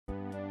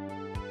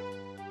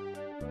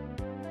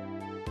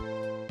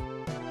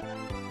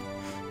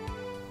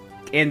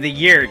in the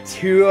year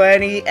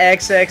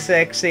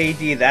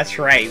 20XXX AD. That's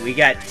right, we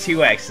got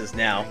 2X's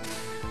now.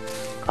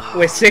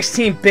 With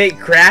 16-bit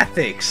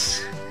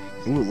graphics.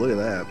 Ooh, look at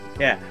that.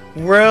 Yeah.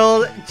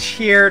 World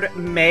cheered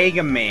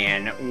Mega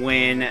Man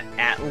when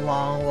at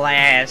long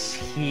last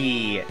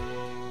he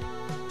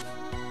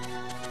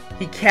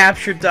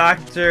captured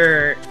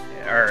captured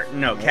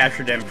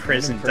and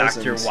imprisoned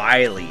Dr.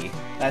 Wily.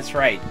 That's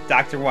right,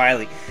 Dr.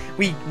 Wily.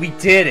 We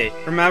did it.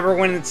 Remember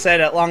when it said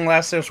at long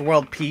last there's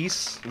world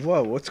peace?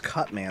 Whoa, what's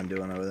Cutman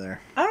doing over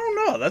there? I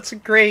don't know. That's a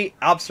great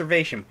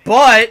observation.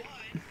 But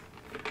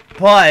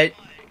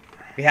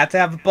we have to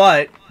have a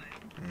but.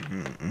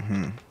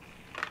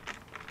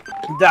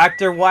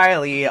 Dr.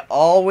 Wily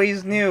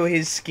always knew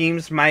his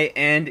schemes might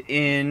end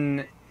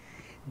in ...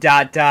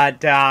 There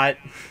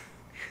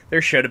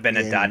should have been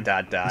a ...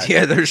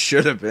 Yeah, there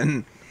should have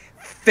been.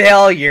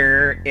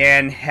 Failure,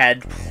 and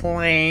had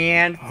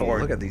planned for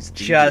look at these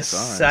just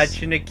eyes.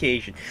 such an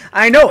occasion.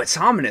 I know, it's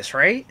ominous,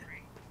 right?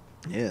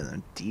 Yeah,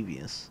 they're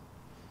devious.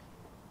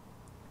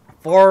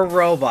 4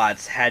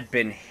 robots had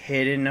been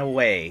hidden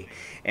away,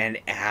 and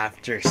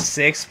after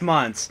 6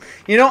 months,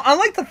 you know,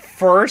 unlike the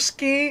first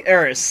game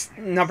or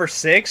number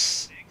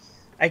 6,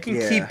 I can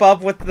keep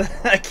up with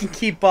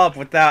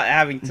without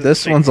having to.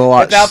 This one's a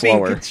lot without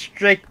slower.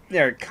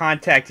 being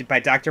contacted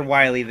by Dr.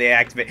 Wily. They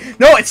activate.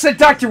 No, it said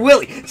Dr.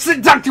 Willy. It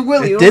said Dr.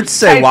 Willy. It did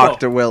say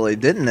Dr. Willy,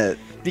 didn't it?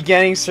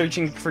 Beginning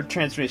searching for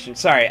transmission.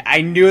 Sorry,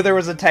 I knew there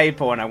was a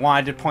typo, and I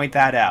wanted to point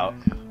that out.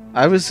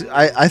 I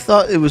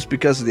thought it was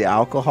because of the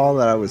alcohol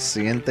that I was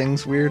seeing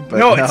things weird, but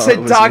no, it said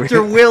was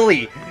Dr. weird.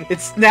 Willy.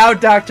 It's now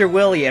Dr.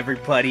 Willy,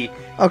 everybody.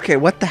 Okay,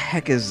 what the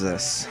heck is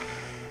this?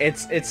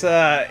 It's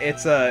a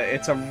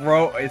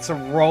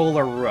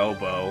roller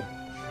robo.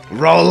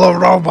 Roller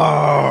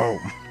Robo.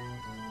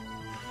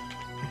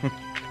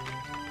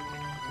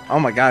 Oh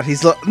my God,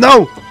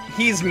 no!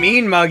 He's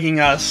mean mugging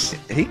us.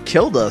 He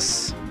killed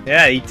us.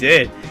 Yeah, he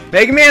did.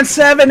 Mega Man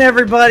 7,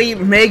 everybody.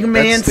 Mega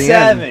Man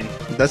 7.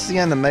 That's the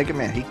end of Mega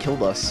Man. He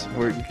killed us.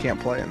 You can't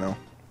play it now.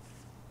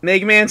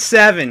 Mega Man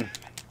 7.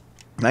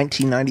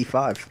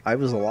 1995. I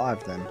was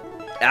alive then.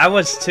 I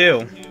was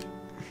too.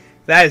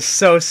 That is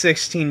so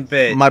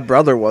 16-bit. My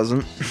brother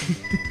wasn't.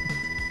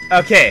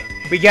 Okay,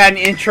 we got an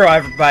intro,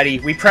 everybody.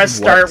 We press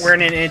start, we're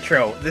in an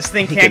intro. This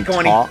thing can't go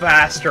any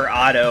faster,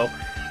 Otto.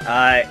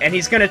 And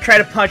he's gonna try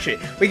to punch it.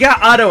 We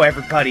got Otto,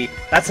 everybody.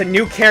 That's a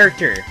new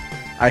character.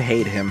 I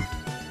hate him.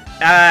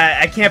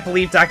 I can't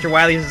believe Dr.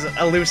 Wily is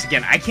loose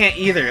again. I can't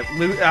either.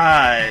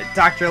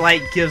 Dr.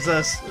 Light gives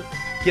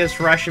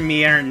Rush and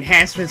me our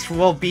enhancements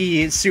will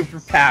be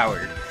super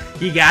powered.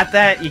 You got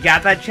that? You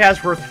got that,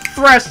 Chaz? We're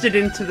thrusted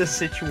into the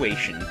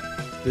situation.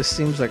 This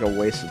seems like a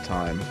waste of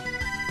time.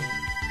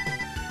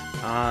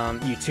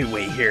 You two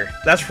wait here.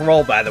 That's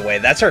Roll, by the way.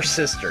 That's our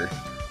sister.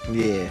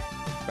 Yeah.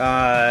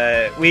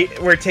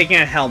 We're taking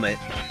a helmet.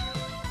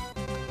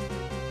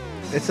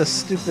 It's a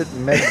stupid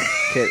Mega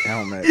Kit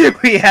helmet.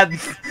 we had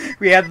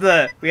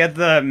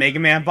the Mega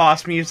Man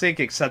boss music,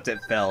 except it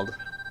failed.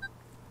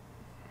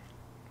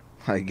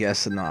 I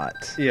guess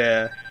not.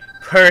 Yeah.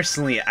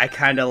 Personally, I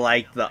kind of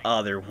like the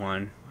other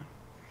one.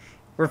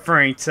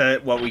 Referring to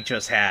what we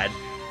just had.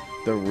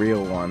 The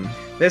real one.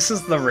 This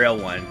is the real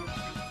one.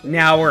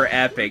 Now we're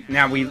epic.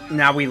 Now we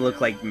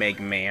look like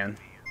Mega Man.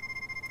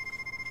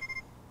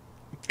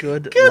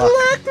 Good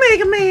luck,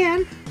 Mega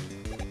Man!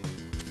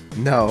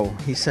 No,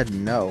 he said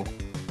no.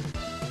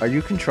 Are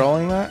you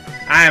controlling that?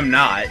 I am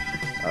not.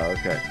 Oh,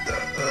 okay.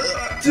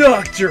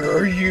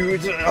 Doctor,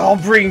 I'll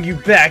bring you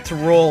back to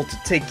Roll to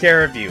take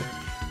care of you.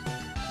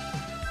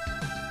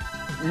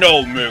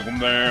 No, Mega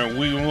Man,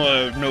 we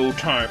have no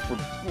time for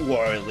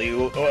Wily.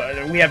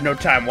 We have no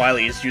time.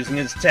 Wily is using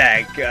his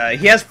tag.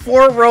 He has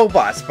 4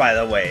 robots, by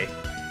the way.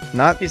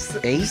 Not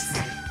 8?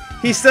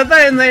 He said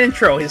that in the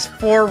intro. His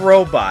 4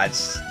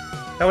 robots.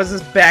 That was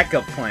his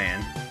backup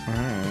plan.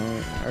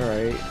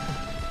 Alright.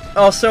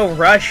 Also,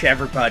 Rush,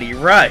 everybody.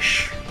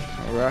 Rush.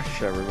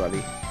 Rush,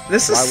 everybody.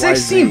 This is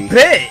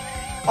 16-bit.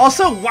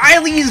 Also,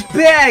 Wily's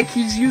back.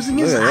 He's using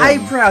his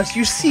eyebrows.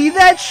 You see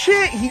that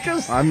shit? He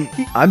just... I'm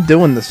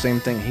doing the same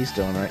thing he's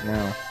doing right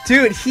now.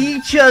 Dude, he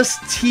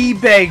just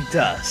teabagged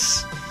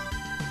us.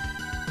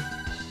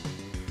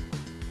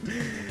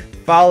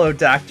 Follow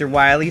Dr.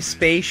 Wily's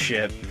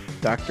spaceship.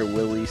 Dr.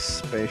 Willy's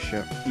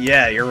spaceship.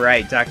 Yeah, you're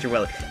right, Dr.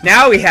 Willy.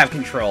 Now we have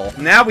control.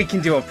 Now we can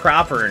do a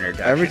proper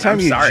introduction. Every time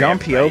you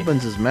jump, he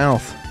opens his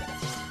mouth.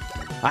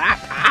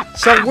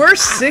 So we're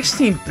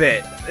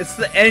 16-bit. It's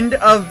the end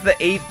of the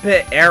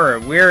 8-bit era.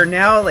 We're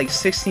now like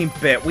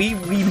 16-bit. We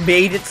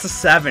made it to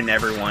 7,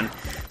 everyone.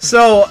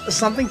 So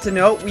something to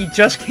note: we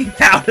just came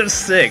out of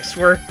 6.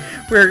 We're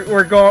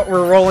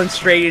rolling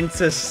straight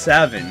into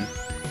 7.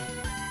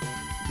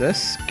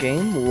 This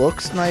game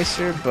looks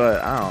nicer,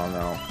 but I don't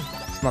know.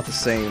 It's not the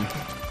same.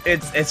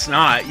 It's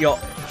not.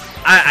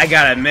 I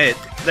gotta admit,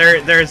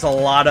 there's a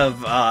lot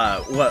of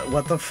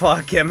what the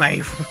fuck am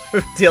I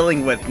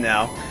dealing with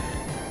now?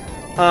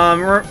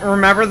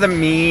 Remember the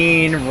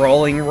mean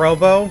rolling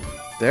robo?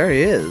 There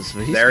he is.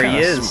 He's there he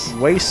is.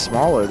 Way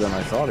smaller than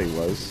I thought he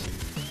was.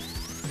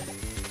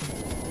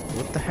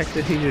 What What the heck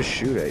did he just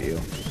shoot at you?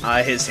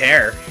 His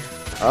hair.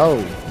 Oh.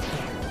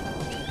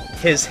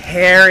 His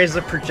hair is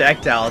a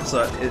projectile,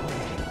 so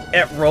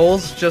it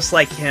rolls just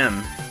like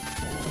him.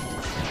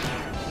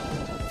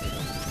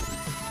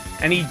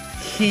 And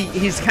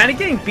he's kind of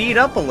getting beat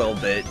up a little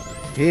bit.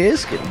 He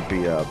is getting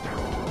beat up.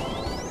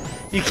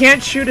 You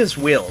can't shoot his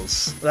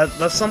wheels.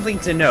 That's something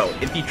to note.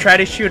 If you try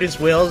to shoot his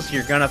wheels,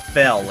 you're gonna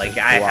fail, like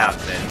I have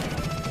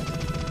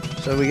been.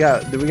 So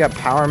do we got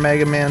Power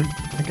Mega Man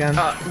again?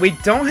 We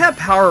don't have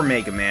Power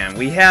Mega Man.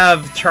 We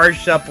have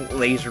charged up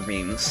laser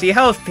beams. See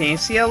how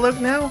fancy I look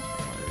now?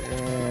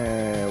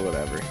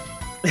 Whatever.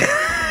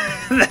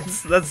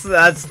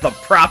 that's the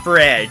proper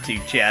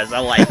attitude, Chaz. I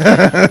like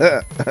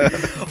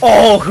it.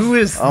 Oh, who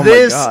is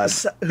this? My God.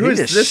 Who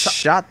is this?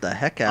 Shot the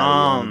heck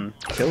out of you.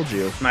 Killed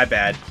you. My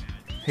bad.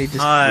 He just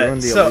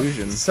ruined the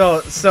illusion.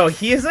 So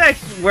he is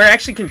we're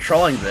actually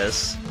controlling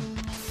this.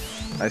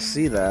 I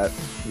see that.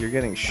 You're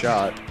getting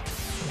shot.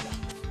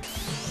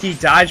 He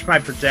dodged my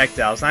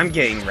projectiles. I'm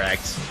getting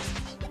wrecked.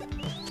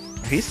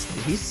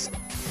 He's.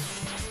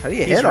 How do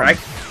you hit him?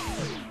 Wrecked.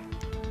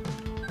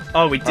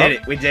 Oh, we did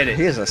it. We did it.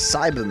 He is a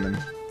Cyberman.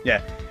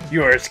 Yeah.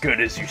 You're as good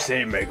as you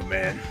say, Mega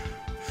Man.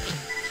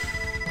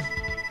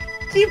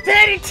 You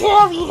better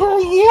tell me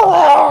who you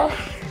are.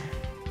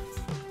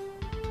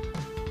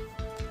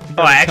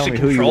 Oh, I actually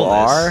control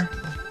this.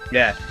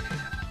 Yeah.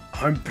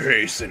 I'm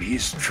bass and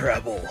he's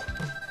treble.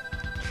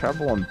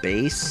 Treble and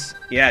bass?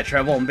 Yeah,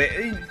 treble and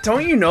bass.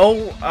 Don't you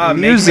know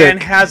Mega Man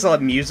has a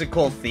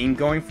musical theme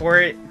going for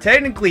it?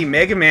 Technically,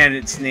 Mega Man,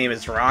 its name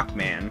is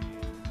Rockman.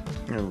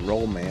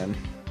 Roll Man.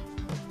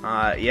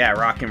 Yeah,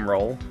 rock and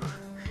roll.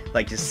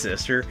 Like his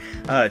sister.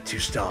 To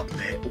stop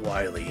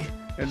Wily.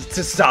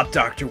 To stop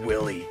Dr.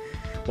 Willy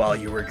while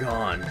you were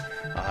gone.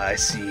 I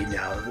see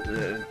now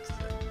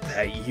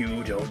that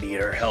you don't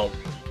need our help.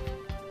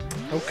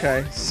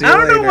 Okay. I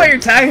don't know what you're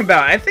talking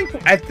about. I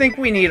think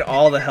we need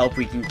all the help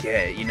we can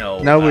get. You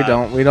know. No, we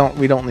don't. We don't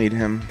need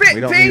him. We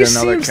don't need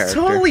another character. Seems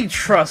totally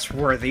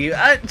trustworthy.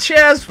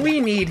 Chaz, we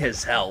need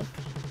his help.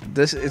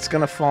 It's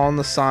gonna fall in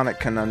the Sonic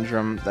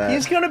conundrum that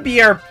he's gonna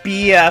be our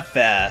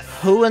BFF.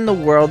 Who in the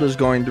world is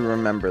going to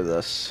remember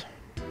this?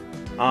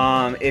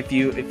 If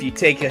you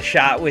take a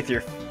shot with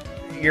your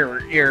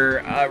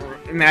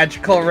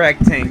magical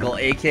rectangle,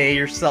 aka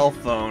your cell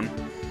phone.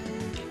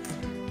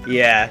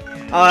 Yeah.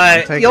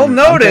 You'll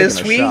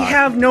notice we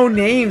have no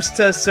names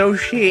to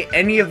associate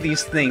any of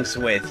these things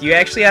with. You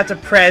actually have to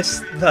press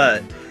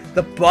the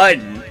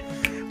button.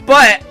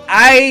 But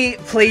I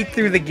played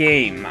through the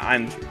game.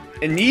 I'm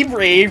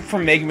inebriated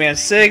from Mega Man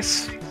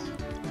 6,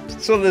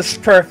 so this is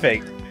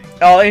perfect.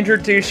 I'll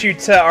introduce you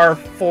to our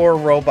 4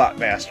 Robot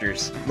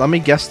Masters. Let me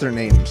guess their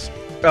names.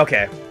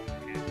 Okay.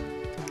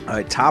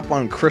 Alright, top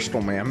one,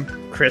 Crystal Man.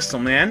 Crystal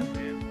Man.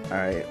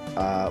 Alright,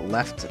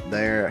 left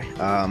there,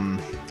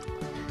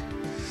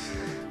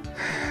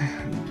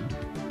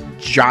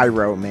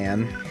 Gyro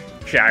Man.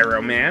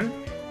 Gyro Man.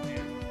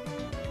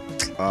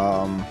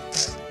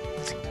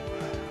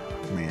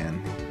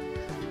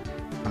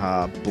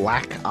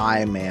 Black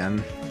Eye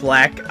Man.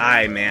 Black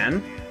Eye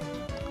Man.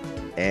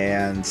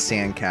 And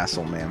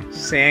Sandcastle Man.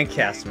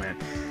 Sandcastle Man.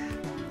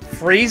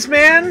 Freeze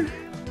Man,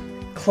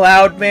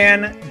 Cloud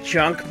Man,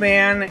 Junk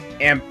Man,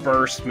 and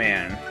Burst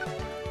Man.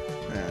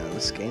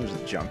 This game's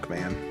a junk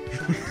man.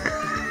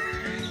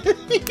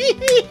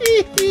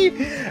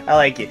 I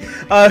like it.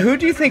 Who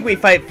do you think we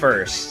fight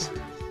first?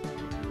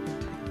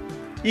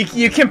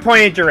 You can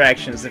point in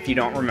directions if you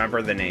don't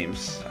remember the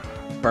names.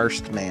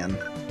 Burst Man.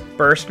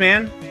 Burst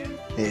Man?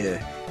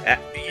 Yeah.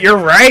 You're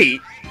right.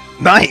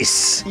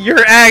 Nice.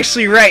 You're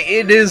actually right.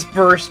 It is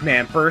Burst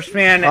Man. Burst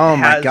Man. Oh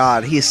my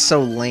God, he's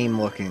so lame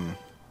looking.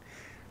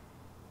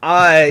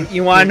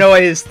 You want to know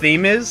what his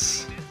theme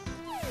is?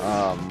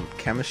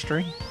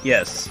 Chemistry?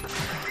 Yes.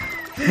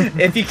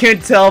 If you can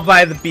tell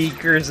by the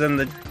beakers and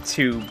the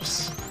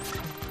tubes.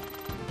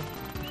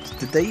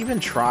 Did they even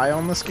try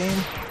on this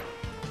game?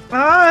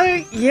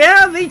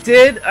 Yeah, they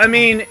did. I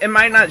mean, it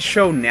might not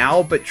show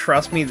now, but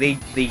trust me, they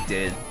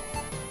did.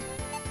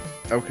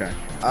 Okay.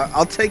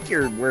 I'll take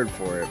your word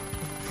for it.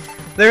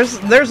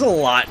 There's a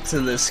lot to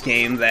this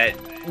game that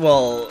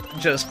will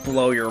just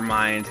blow your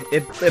mind.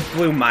 It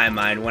blew my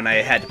mind when I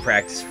had to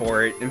practice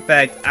for it. In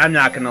fact, I'm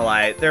not gonna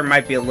lie, there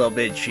might be a little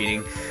bit of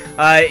cheating.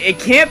 It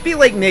can't be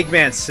like Mega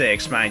Man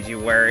 6, mind you,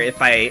 where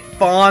if I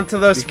fall onto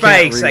those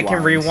spikes, I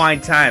can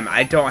rewind time.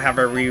 I don't have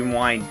a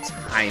rewind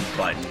time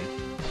button.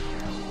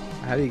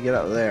 How do you get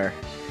up there?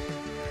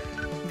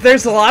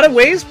 There's a lot of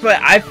ways, but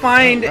I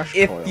find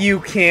if you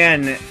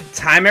can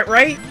time it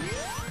right.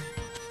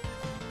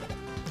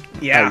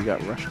 Yeah. Oh, you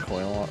got Rush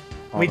Coil.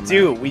 We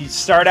do. We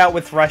start out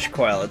with Rush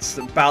Coil. It's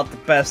about the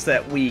best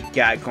that we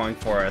got going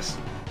for us.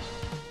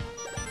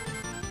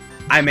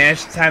 I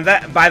managed to time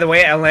that. By the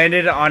way, I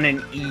landed on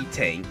an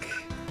E-Tank.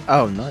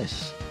 Oh,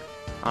 nice.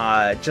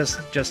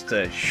 Just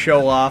to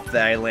show off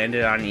that I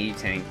landed on an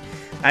E-Tank.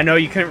 I know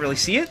you couldn't really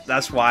see it.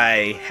 That's why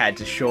I had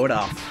to show it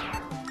off.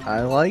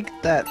 I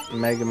like that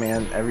Mega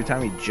Man, every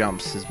time he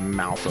jumps, his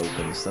mouth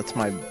opens. That's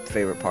my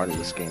favorite part of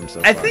this game so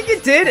far. I think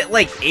it did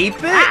like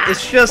 8-bit.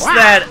 It's just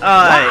that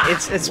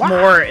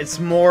it's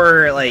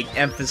more like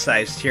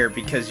emphasized here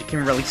because you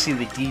can really see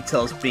the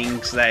details being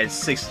that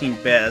it's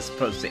 16-bit as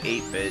opposed to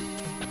 8-bit.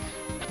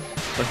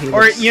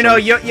 Or you know,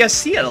 you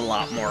see it a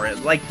lot more,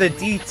 like the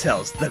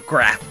details, the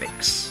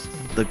graphics.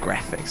 The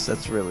graphics.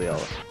 That's really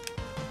all.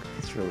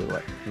 That's really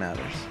what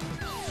matters.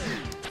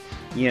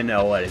 You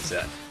know what is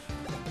it?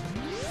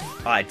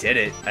 Oh, I did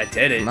it. I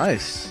did it.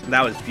 Nice.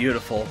 That was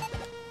beautiful.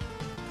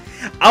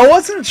 I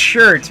wasn't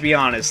sure, to be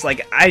honest.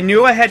 Like, I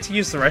knew I had to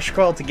use the rush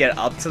coil to get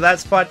up to that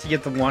spot to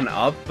get the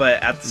 1-up,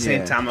 but at the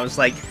same time, I was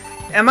like,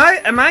 am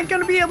I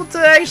gonna be able to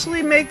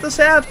actually make this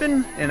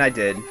happen? And I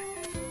did. Look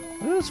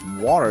at this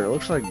water. It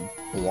looks like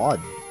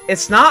blood.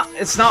 It's not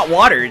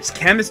water. It's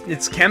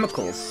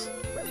chemicals.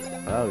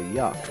 Oh,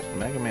 yuck.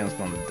 Mega Man's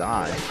gonna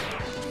die.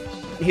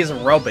 He's a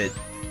robot.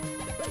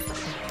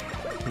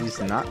 He's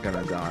not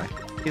gonna die.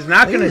 He's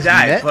not gonna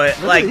die,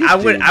 but like I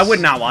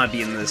would not want to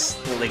be in this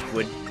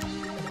liquid.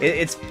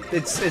 It's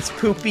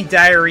poopy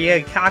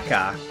diarrhea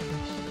caca.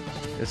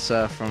 It's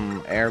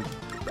from Air,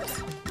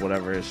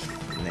 whatever his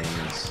name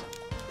is.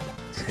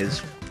 It's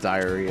his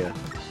diarrhea.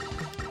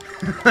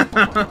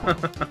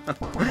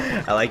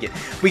 I like it.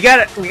 We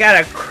got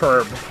a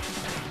curb.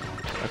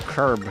 A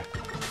curb.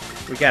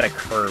 We got a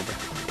curb.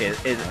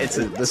 It's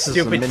a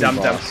stupid dumb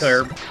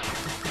curb.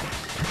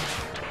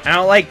 I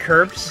don't like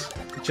curbs.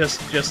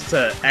 Just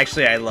to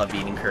actually, I love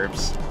eating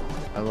curbs.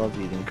 I love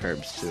eating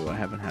curbs too. I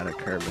haven't had a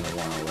curb in a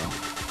while though.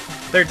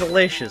 They're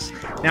delicious.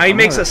 Now he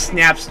makes a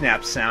snap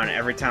sound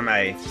every time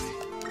I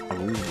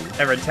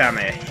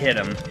hit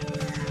him.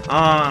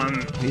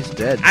 He's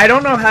dead. I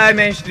don't know how I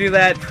managed to do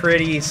that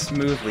pretty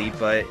smoothly,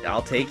 but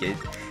I'll take it.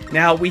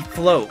 Now we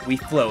float,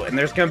 and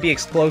there's gonna be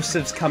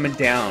explosives coming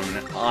down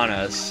on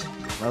us.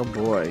 Oh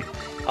boy.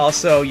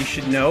 Also, you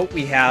should note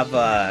we have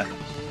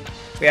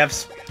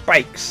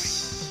spikes.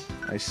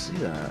 I see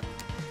that.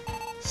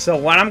 So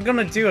what I'm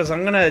gonna do is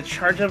I'm gonna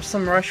charge up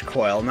some rush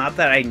coil. Not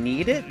that I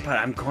need it, but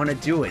I'm gonna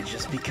do it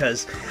just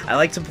because I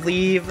like to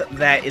believe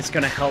that it's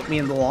gonna help me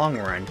in the long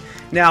run.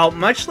 Now,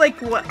 much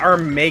like what our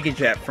Mega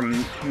Jet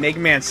from Mega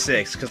Man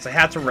 6, because I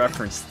had to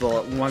reference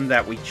the one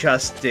that we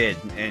just did,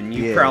 and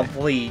you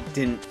probably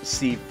didn't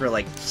see for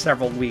like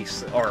several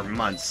weeks or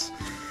months.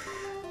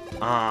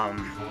 Yeah,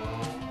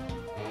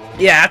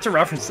 I have to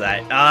reference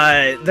that.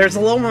 There's a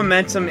little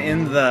momentum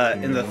in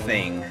the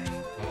thing.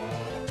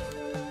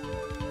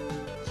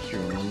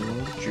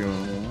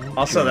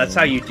 Also, that's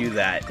how you do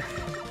that.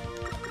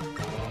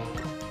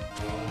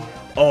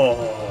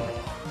 Oh,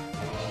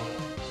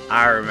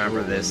 I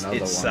remember this.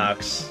 It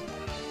sucks.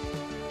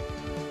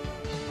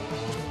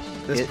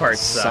 This part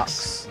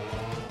sucks.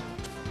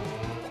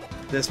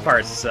 This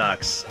part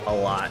sucks a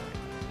lot.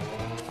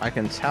 I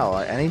can tell.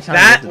 Anytime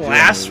that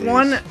last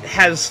one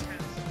has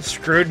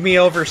screwed me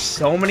over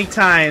so many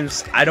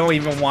times, I don't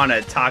even want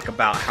to talk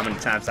about how many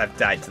times I've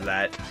died to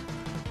that.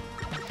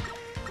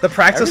 The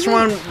practice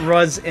one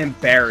was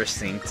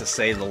embarrassing, to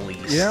say the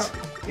least. Yeah,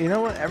 you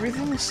know what?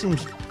 Everything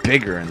seems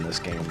bigger in this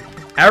game.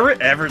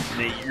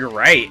 You're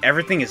right.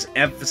 Everything is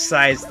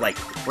emphasized like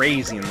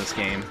crazy in this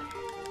game.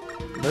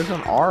 There's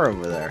an R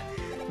over there.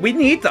 We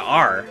need the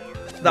R.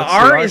 The What's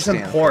R is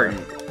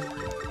important.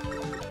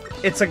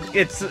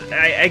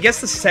 I guess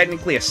this is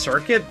technically a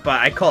circuit,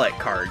 but I call it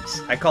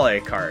cards. I call it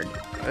a card.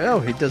 Oh,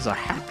 he does a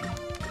happy.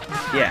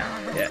 Yeah.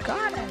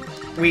 Got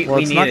it. Well,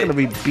 it's not going to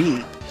be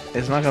beat.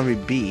 It's not going to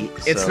be beat.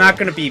 It's not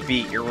going to be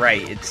beat. You're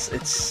right.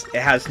 It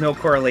has no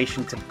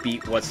correlation to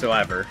beat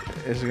whatsoever.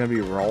 Is it going to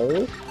be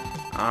roll?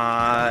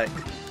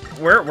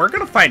 We're going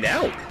to find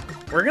out.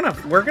 We're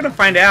gonna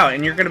find out,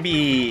 and you're gonna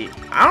be.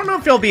 I don't know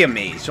if you'll be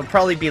amazed. You'll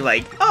probably be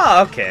like,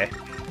 oh, okay.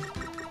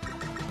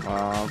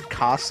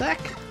 Cossack?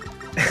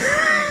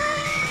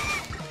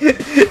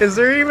 Is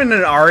there even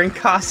an R in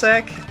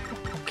Cossack?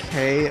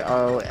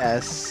 K-O-S-A-K.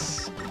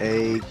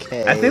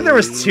 I think there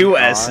was two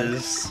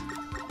S's.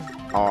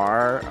 Carsack.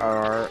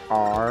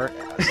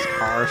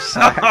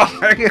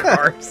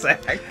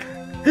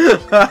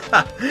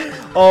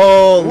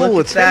 Oh,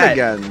 look it's at that.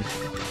 Him again.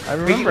 I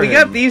remember we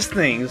got these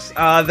things.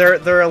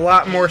 They're a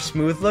lot more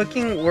smooth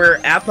looking. We're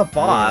at the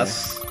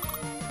boss.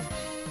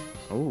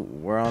 Oh,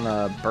 we're on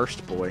a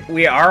Burst Boy.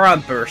 We are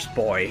on Burst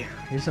Boy.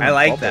 I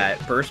like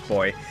that, Burst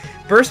Boy.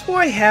 Burst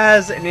Boy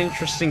has an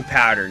interesting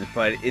pattern,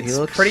 but it's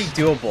pretty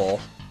doable.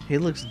 He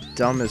looks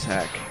dumb as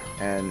heck,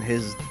 and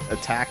his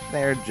attack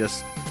there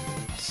just...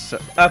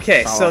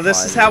 Okay, so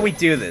this is how we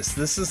do this.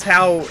 This is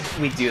how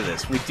we do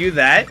this. We do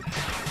that,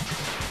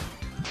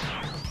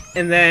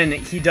 and then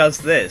he does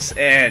this.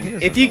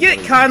 And if you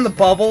get caught in the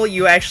bubble,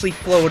 you actually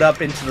float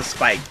up into the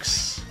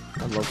spikes.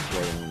 I love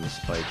floating in the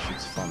spikes.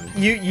 It's fun.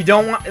 You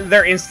don't want...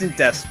 They're instant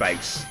death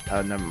spikes.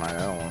 Oh, never mind.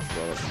 I don't want to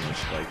float up in the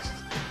spikes.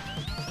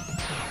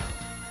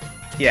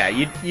 Yeah,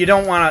 you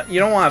don't want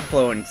to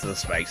float into the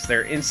spikes.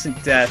 They're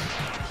instant death.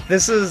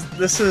 This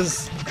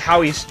is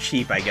how he's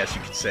cheap, I guess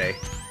you could say.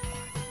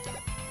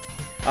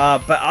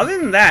 But other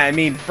than that, I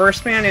mean,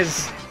 Burstman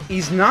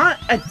he's not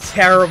a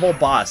terrible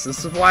boss.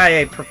 This is why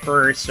I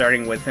prefer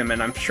starting with him,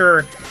 and I'm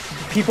sure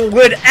people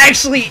would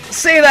actually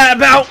say that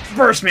about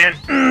Burst Man.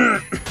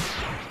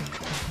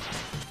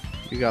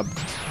 You got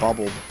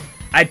bubbled.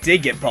 I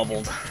did get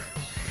bubbled.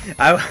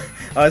 I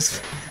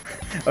was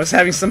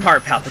having some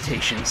heart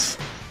palpitations.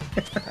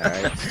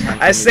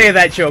 Alright. I say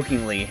that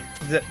jokingly.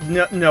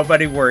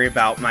 Nobody worry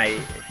about my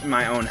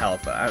own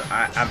health.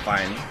 I'm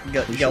fine.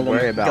 You should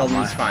worry about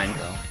my Gildan's fine.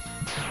 health,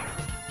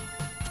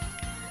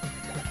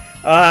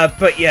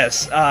 But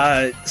yes,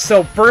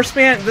 so Burst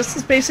Man, this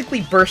is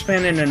basically Burst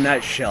Man in a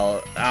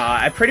nutshell.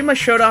 I pretty much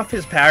showed off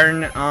his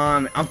pattern.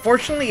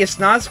 Unfortunately, it's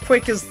not as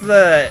quick as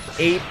the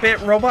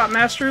 8-bit Robot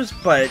Masters,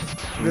 but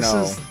this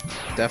is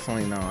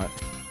definitely not.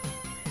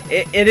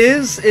 It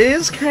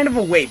is kind of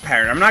a weight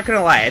pattern. I'm not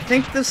gonna lie. I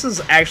think this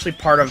is actually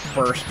part of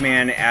Burst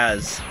Man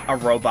as a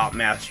Robot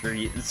Master.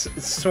 It's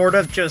sort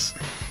of just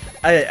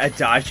a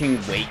dodging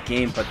weight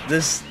game, but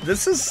this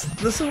is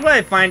what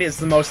I find is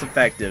the most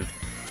effective.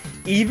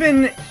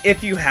 Even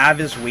if you have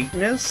his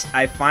weakness,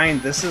 I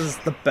find this is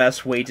the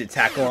best way to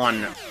tackle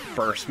on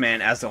Burst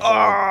Man as a whole.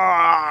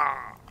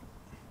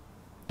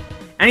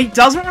 And he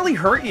doesn't really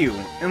hurt you.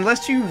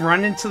 Unless you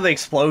run into the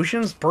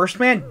explosions, Burst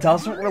Man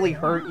doesn't really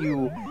hurt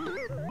you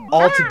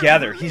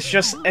altogether. He's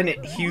just a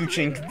huge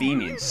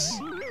inconvenience.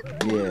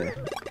 Yeah.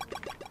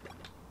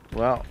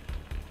 Well,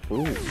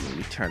 ooh,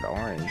 you turned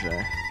orange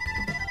there.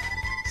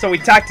 So we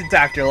talked to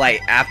Dr. Light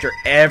after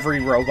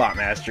every Robot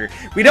Master.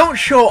 We don't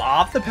show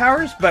off the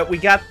powers, but we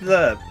got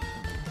the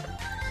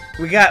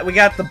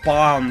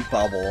bomb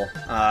bubble,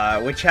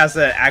 which has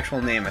an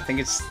actual name. I think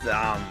it's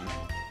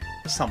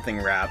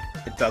something rap.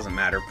 It doesn't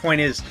matter.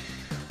 Point is,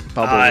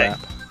 Bubble wrap.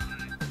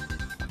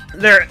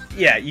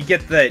 Yeah, you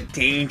get the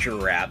danger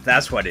wrap.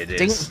 That's what it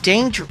is.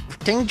 Danger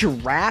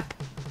wrap.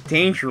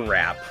 Danger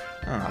wrap.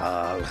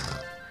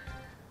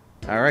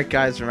 All right,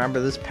 guys, remember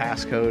this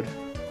passcode.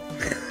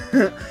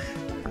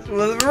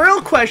 Well, the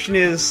real question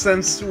is,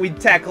 since we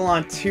tackle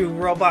on 2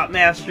 Robot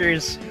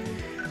Masters,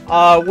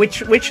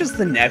 which is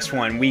the next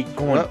one we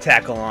going to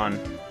tackle on?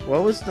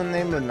 What was the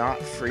name of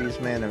not Freeze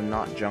Man and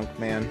not Junk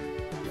Man?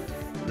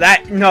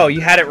 No,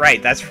 you had it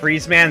right. That's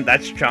Freeze Man,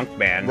 that's Junk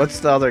Man. What's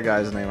the other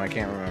guy's name? I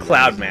can't remember.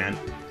 Cloud Man.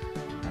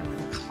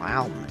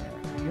 Cloud Man.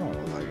 You don't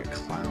look like a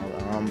cloud.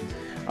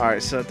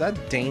 Alright, so if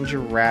that Danger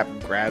Wrap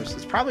grabs,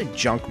 it's probably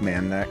Junk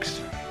Man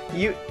next.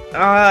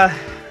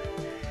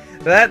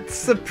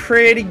 That's a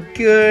pretty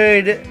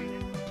good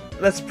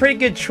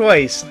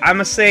choice. I'm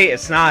gonna say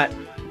it's not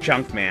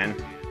Junk Man.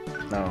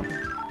 No.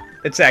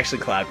 It's actually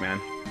Cloud Man.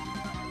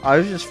 I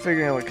was just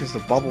figuring, like, because the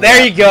bubble...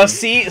 There you go,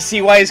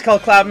 see why he's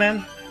called Cloud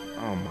Man?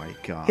 Oh my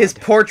god. His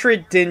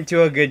portrait didn't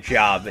do a good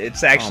job.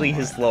 It's actually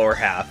his lower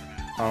half.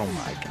 Oh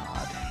my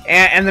god.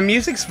 And the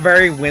music's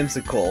very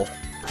whimsical.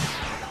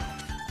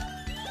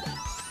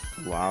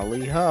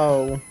 Lolly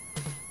ho.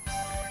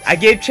 I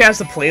gave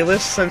Chaz a playlist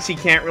since he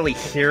can't really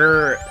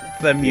hear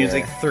the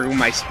music through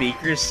my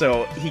speakers,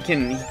 so he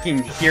can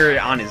hear it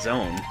on his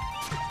own.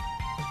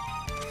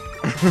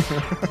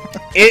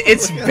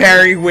 It's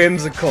very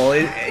whimsical.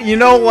 You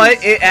know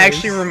what? It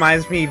actually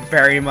reminds me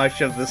very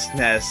much of the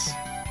SNES.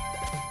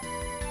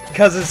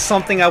 Because it's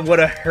something I would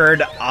have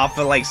heard off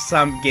of like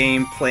some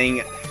game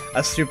playing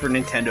a Super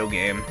Nintendo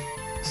game.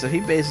 So he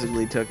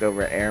basically took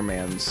over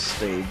Airman's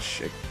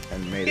stage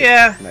and made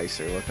it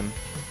nicer looking.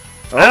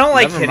 Oh, I don't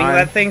like hitting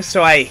that thing,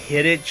 so I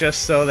hit it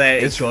just so that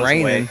it goes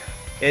raining.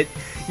 Away.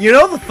 You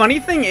know, the funny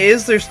thing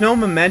is, there's no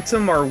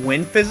momentum or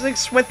wind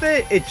physics with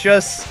it. It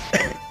just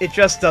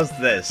does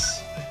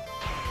this.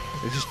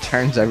 It just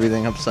turns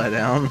everything upside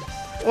down.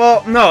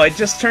 Well, no, it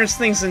just turns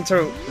things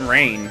into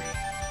rain.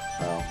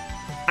 Oh.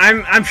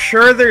 I'm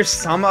sure there's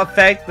some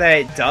effect that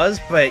it does,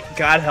 but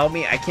God help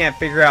me, I can't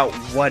figure out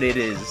what it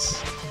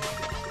is.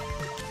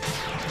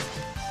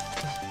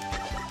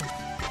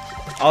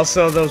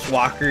 Also, those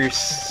walkers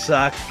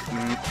suck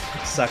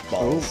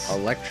balls. Ooh,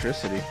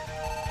 electricity.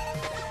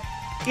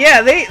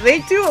 Yeah,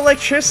 they do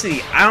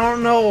electricity. I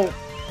don't know,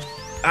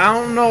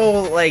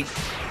 like,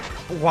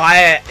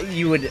 why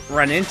you would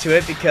run into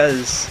it,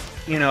 because,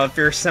 you know, if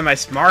you're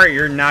semi-smart,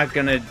 you're not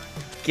gonna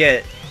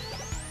get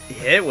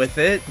hit with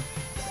it.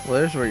 Well,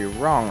 there's where you're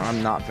wrong.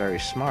 I'm not very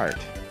smart.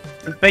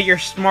 But you're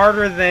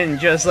smarter than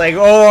just like,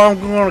 oh, I'm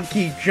gonna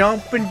keep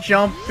jumping,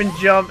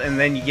 and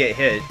then you get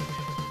hit.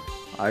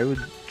 I would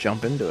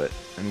jump into it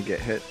and get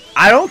hit.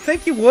 I don't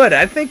think you would.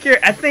 I think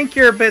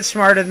you're a bit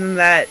smarter than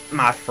that,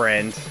 my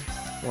friend.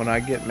 When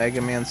I get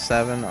Mega Man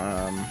 7,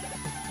 I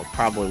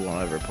probably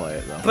won't ever play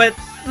it though. But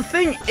the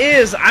thing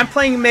is, I'm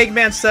playing Mega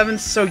Man 7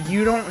 so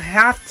you don't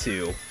have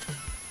to.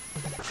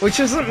 Which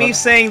isn't me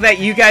saying that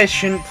you guys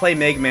shouldn't play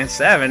Mega Man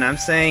 7. I'm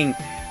saying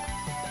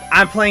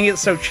I'm playing it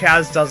so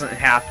Chaz doesn't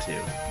have to.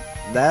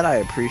 That I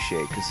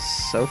appreciate, because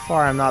so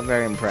far I'm not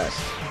very impressed.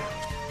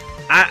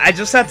 I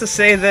just have to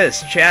say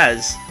this,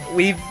 Chaz.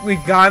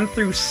 We've gone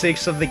through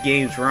 6 of the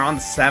games. We're on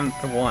the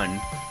 7th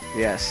one.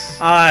 Yes.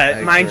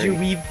 Mind you,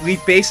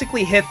 we've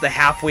basically hit the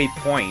halfway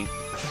point.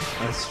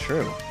 That's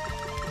true.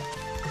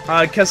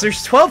 Because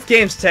there's 12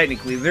 games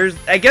technically.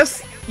 I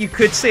guess you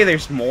could say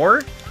there's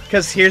more,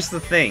 Because here's the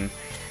thing.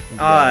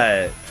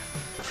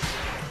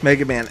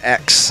 Mega Man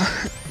X.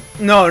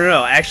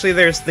 No. Actually,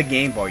 there's the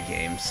Game Boy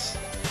games.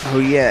 Oh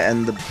yeah,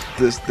 and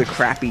the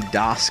crappy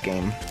DOS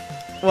game.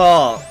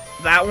 Well,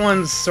 that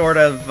one's sort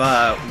of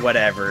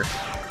whatever.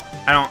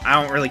 I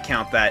don't really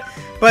count that.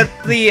 But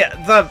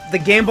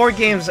the Game Boy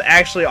games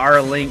actually are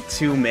a link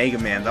to Mega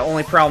Man. The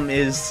only problem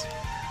is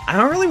I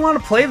don't really want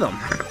to play them.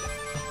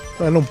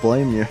 I don't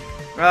blame you.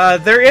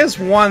 There is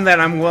one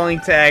that I'm willing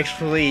to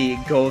actually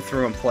go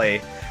through and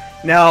play.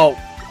 Now,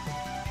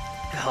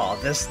 oh,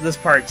 this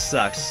part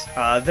sucks.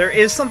 There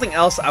is something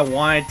else I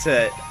wanted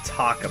to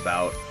talk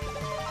about.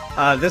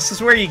 This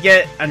is where you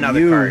get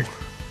another card.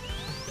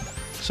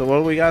 So what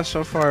do we got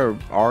so far?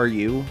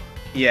 RU?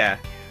 Yeah.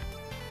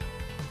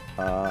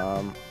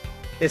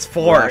 It's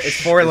four. Rush. It's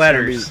four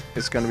letters.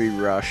 It's gonna be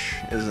Rush,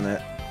 isn't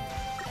it?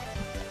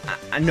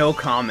 No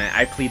comment.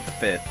 I plead the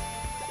fifth.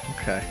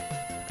 Okay.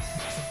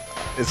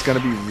 It's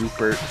gonna be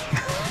Rupert.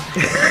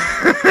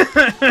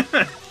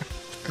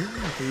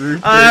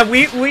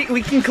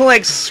 We can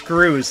collect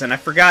screws, and I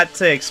forgot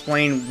to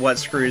explain what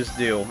screws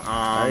do.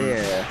 Oh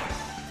yeah.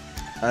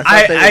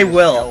 I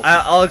will.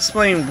 I'll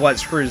explain what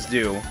screws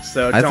do.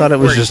 So I thought it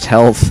was just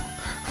health.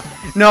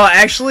 No,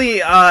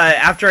 actually,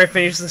 after I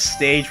finish the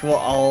stage,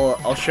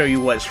 I'll show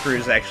you what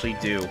screws actually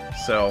do.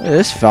 So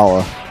this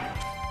fella.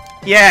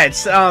 Yeah,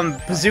 it's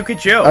Bazooka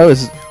Joe. Oh,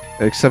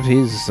 except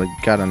he's like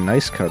got a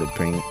nice coat of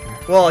paint.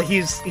 Well,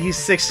 he's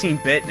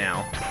 16-bit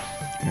now.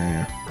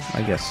 Yeah,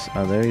 I guess.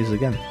 Oh, there he is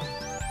again.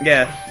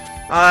 Yeah.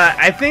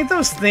 I think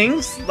those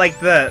things, like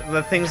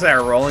the things that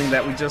are rolling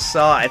that we just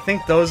saw, I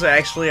think those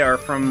actually are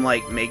from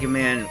like Mega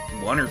Man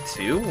 1 or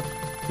 2.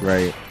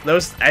 Right.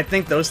 I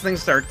think those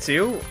things are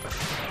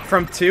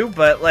from 2,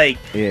 but like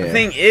yeah. The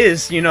thing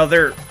is, you know,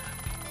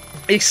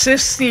 it's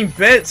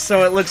 16-bit,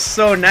 so it looks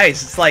so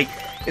nice. It's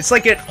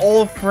like an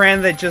old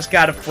friend that just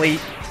got a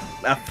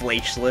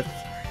facelift.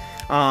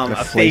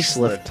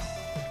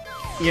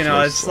 You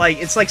know, it's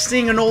like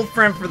seeing an old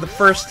friend for the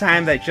first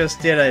time that just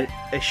did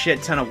a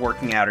shit ton of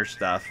working out or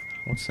stuff.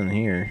 What's in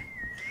here?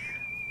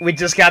 We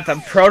just got the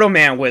Proto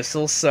Man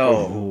whistle,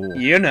 so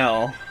you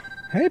know.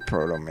 Hey,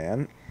 Proto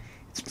Man.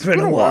 It's been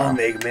a while,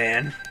 Mega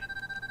Man.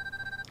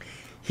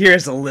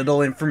 Here's a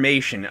little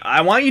information.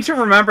 I want you to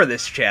remember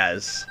this,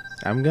 Chaz.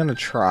 I'm gonna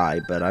try,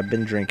 but I've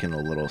been drinking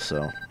a little,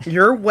 so...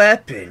 Your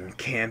weapon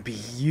can be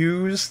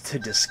used to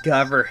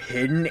discover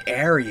hidden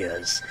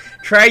areas.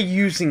 Try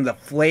using the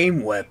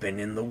flame weapon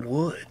in the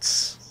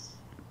woods.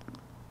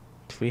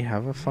 Do we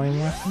have a flame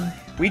weapon?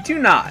 We do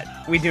not.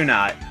 We do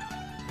not.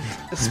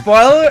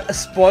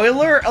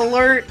 Spoiler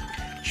alert,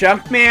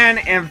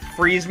 Junkman and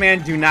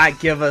Freezeman do not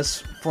give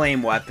us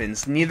flame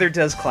weapons. Neither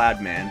does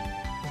Cloudman.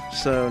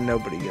 So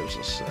nobody gives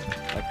us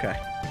okay.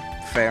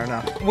 Fair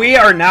enough. We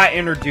are not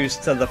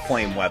introduced to the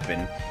flame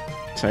weapon.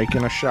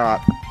 Taking a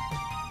shot.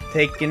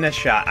 Taking a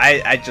shot.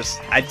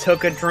 I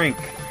took a drink,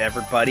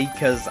 everybody,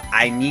 because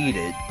I need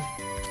it.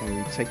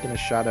 I'm taking a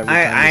shot every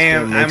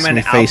time this game makes me I'm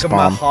an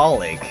facepalm.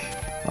 alcoholic.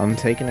 I'm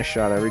taking a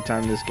shot every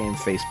time this game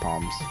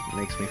facepalms. It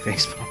makes me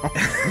facepalm.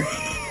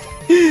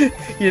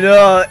 You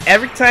know,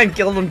 every time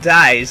Gildem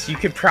dies, you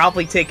could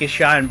probably take a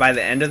shot, and by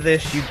the end of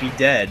this, you'd be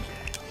dead.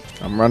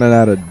 I'm running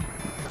out of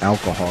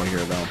alcohol here,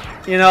 though.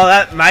 You know,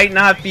 that might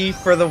not be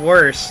for the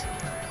worst.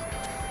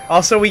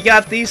 Also, we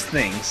got these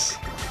things.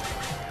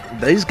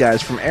 These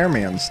guys from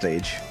Airman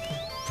stage.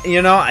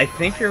 You know, I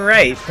think you're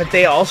right, but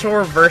they also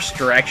reverse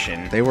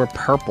direction. They were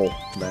purple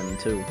then,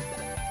 too.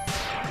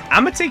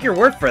 I'm gonna take your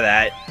word for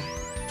that.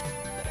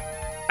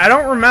 I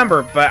don't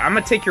remember, but I'm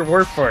gonna take your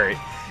word for it.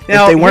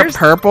 Now, if they weren't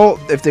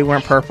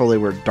purple, they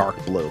were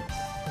dark blue.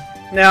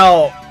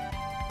 Now,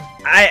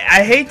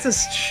 I hate to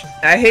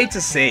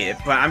say it,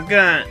 but I'm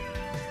gonna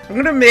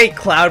make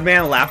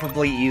Cloudman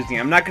laughably easy.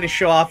 I'm not gonna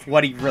show off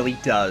what he really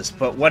does,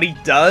 but what he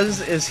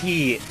does is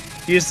he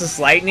uses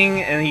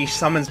lightning and he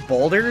summons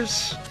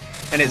boulders,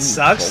 and it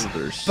sucks.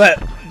 Boulders.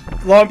 But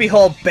lo and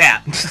behold,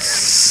 BAP!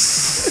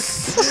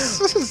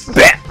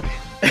 BAP!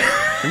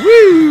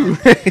 Woo!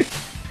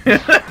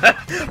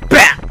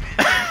 BAP!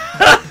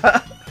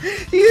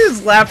 He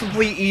is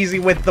laughably easy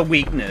with the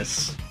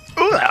weakness.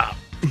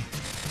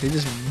 He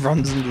just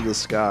runs into the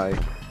sky.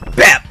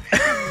 BAP!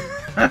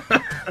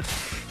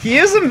 He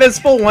is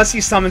invincible once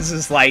he summons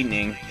his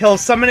lightning. He'll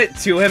summon it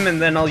to him,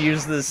 and then he'll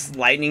use this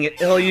lightning.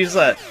 He'll use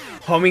a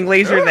homing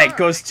laser that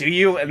goes to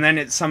you, and then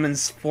it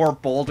summons 4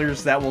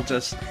 boulders that will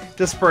just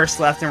disperse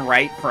left and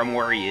right from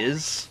where he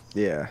is.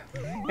 Yeah.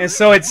 And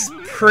so it's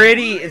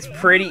pretty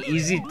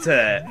easy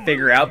to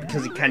figure out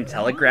because he kind of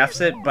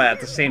telegraphs it, but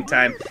at the same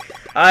time,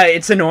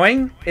 it's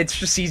annoying. It's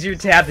just easier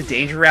to have the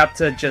danger wrap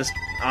to just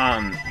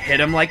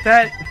hit him like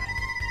that.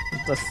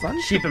 The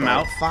Keep him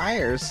out.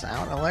 Fires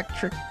out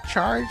electric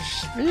charged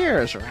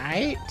spheres,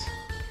 right?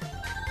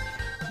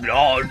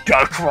 No,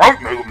 that's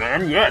right, Mega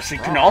Man. Yes,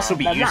 it can also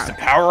be used to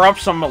power up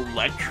some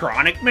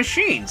electronic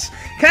machines.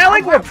 Kind of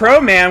like what Pro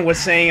Man was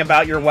saying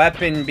about your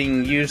weapon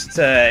being used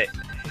to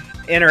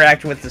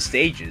interact with the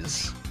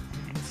stages.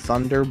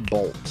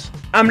 Thunderbolt.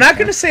 I'm not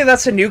gonna say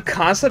that's a new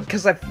concept,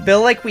 because I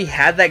feel like we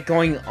had that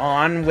going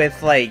on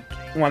with, like,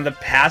 one of the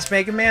past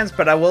Mega Mans,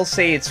 but I will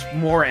say it's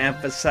more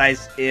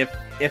emphasized if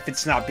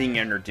it's not being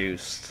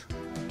introduced.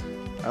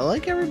 I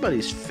like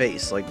everybody's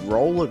face. Like,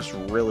 Roll looks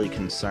really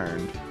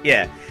concerned.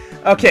 Yeah.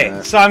 Okay,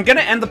 so I'm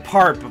gonna end the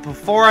part, but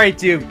before I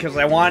do, because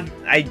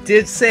I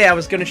did say I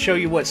was gonna show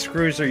you what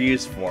screws are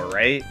used for,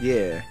 right?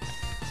 Yeah.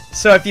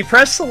 So if you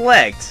press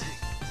select,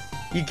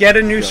 you get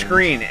a new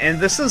screen, and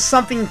this is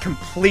something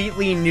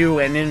completely new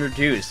and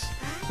introduced.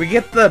 We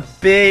get the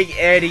Big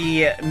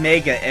Eddie,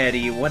 Mega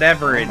Eddie,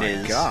 whatever it is.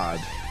 Oh my god.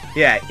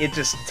 Yeah, it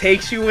just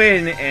takes you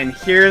in, and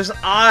here's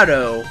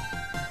Otto.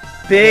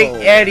 Big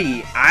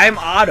Eddie, I'm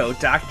Otto,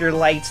 Dr.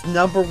 Light's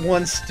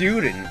 #1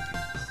 student.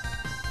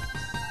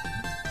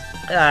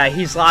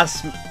 He's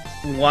lost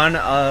one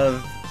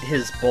of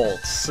his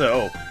bolts,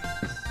 so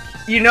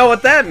you know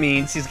what that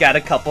means. He's got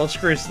a couple of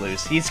screws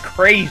loose. He's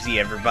crazy,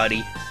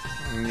 everybody.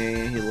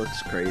 Yeah, he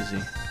looks crazy.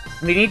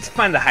 We need to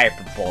find the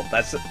Hyper Bolt.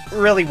 That's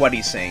really what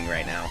he's saying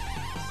right now.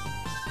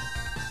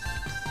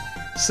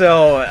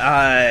 So,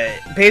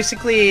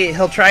 basically,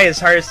 he'll try his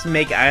hardest to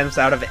make items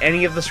out of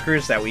any of the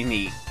screws that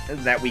we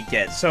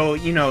get. So,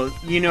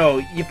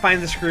 you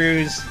find the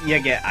screws, you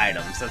get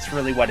items. That's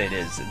really what it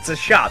is. It's a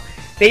shop.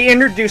 They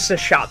introduced a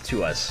shop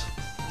to us.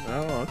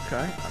 Oh,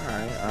 okay.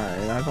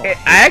 Alright. I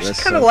actually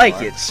kind of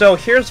like it. So,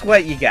 here's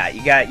what you got.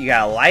 You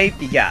got Life,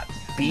 you got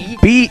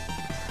Beat.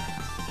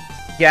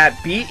 Yeah,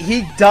 Beat.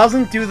 He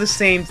doesn't do the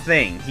same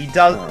thing. He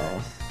does.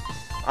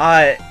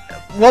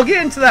 We'll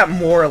get into that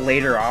more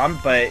later on,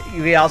 but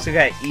we also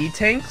got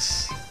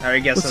E-Tanks. Or I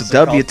guess what's a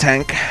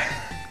W-Tank?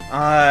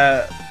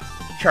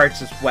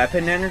 Charges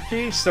weapon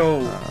energy,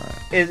 so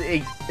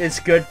it's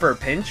good for a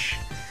pinch.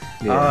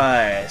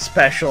 Yeah.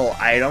 Special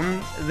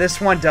item. This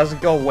one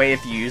doesn't go away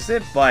if you use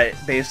it, but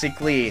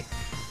basically,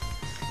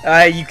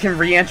 you can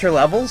re-enter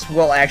levels.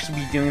 We'll actually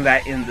be doing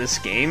that in this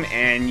game,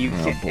 and you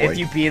can, if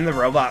you be in the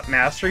Robot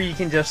Master, you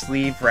can just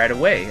leave right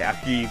away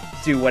after you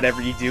do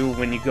whatever you do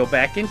when you go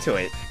back into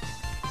it.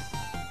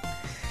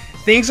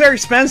 Things are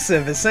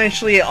expensive.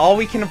 Essentially, all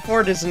we can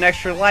afford is an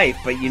extra life,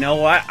 but you know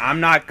what? I'm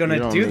not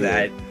gonna do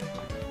that.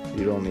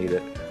 You don't need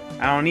it.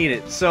 I don't need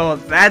it. So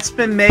that's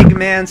been Mega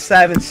Man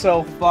 7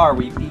 so far.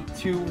 We beat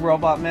 2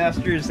 Robot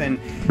Masters, and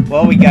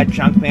well, we got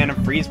Junkman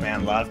and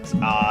Freezeman left.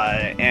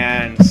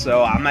 And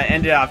so I'm gonna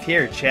end it off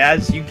here.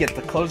 Chaz, you get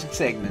the closing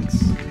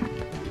segments.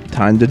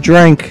 Time to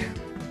drink.